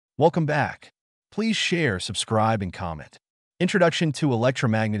Welcome back. Please share, subscribe, and comment. Introduction to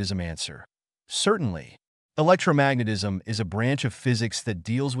Electromagnetism answer. Certainly. Electromagnetism is a branch of physics that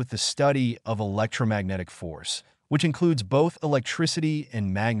deals with the study of electromagnetic force, which includes both electricity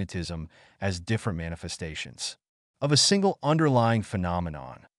and magnetism as different manifestations of a single underlying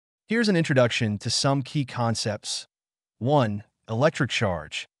phenomenon. Here's an introduction to some key concepts. 1. Electric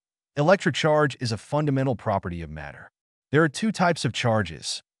charge. Electric charge is a fundamental property of matter. There are two types of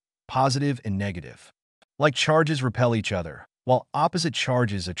charges, positive and negative. Like charges repel each other, while opposite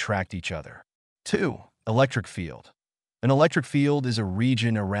charges attract each other. 2. Electric field. An electric field is a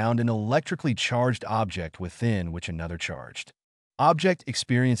region around an electrically charged object within which another charged object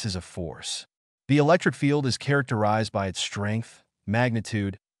experiences a force. The electric field is characterized by its strength,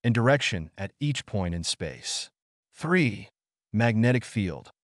 magnitude, and direction at each point in space. 3. Magnetic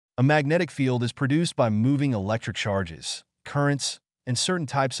field. A magnetic field is produced by moving electric charges, currents, and certain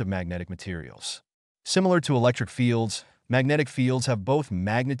types of magnetic materials. Similar to electric fields, magnetic fields have both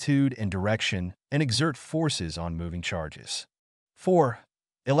magnitude and direction and exert forces on moving charges. 4.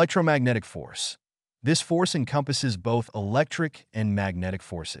 Electromagnetic force. This force encompasses both electric and magnetic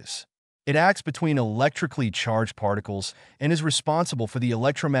forces. It acts between electrically charged particles and is responsible for the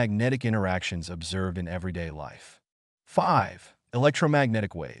electromagnetic interactions observed in everyday life. 5.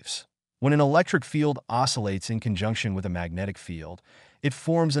 Electromagnetic waves. When an electric field oscillates in conjunction with a magnetic field, it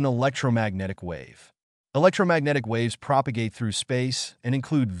forms an electromagnetic wave. Electromagnetic waves propagate through space and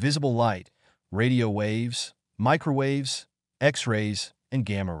include visible light, radio waves, microwaves, X-rays, and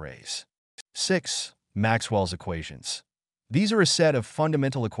gamma rays. 6. Maxwell's equations. These are a set of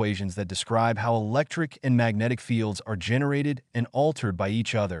fundamental equations that describe how electric and magnetic fields are generated and altered by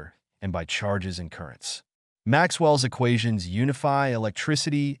each other and by charges and currents. Maxwell's equations unify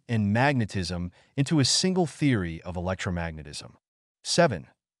electricity and magnetism into a single theory of electromagnetism. 7.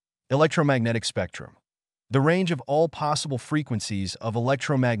 Electromagnetic spectrum. The range of all possible frequencies of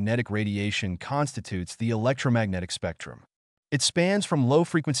electromagnetic radiation constitutes the electromagnetic spectrum. It spans from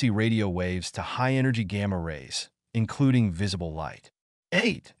low-frequency radio waves to high-energy gamma rays, including visible light.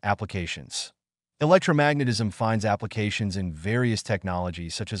 8. Applications. Electromagnetism finds applications in various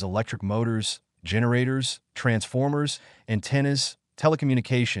technologies such as electric motors, generators, transformers, antennas,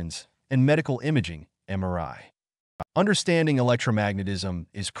 telecommunications, and medical imaging, MRI. Understanding electromagnetism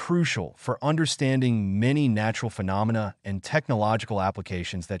is crucial for understanding many natural phenomena and technological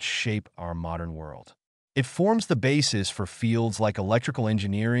applications that shape our modern world. It forms the basis for fields like electrical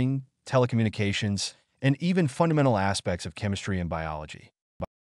engineering, telecommunications, and even fundamental aspects of chemistry and biology.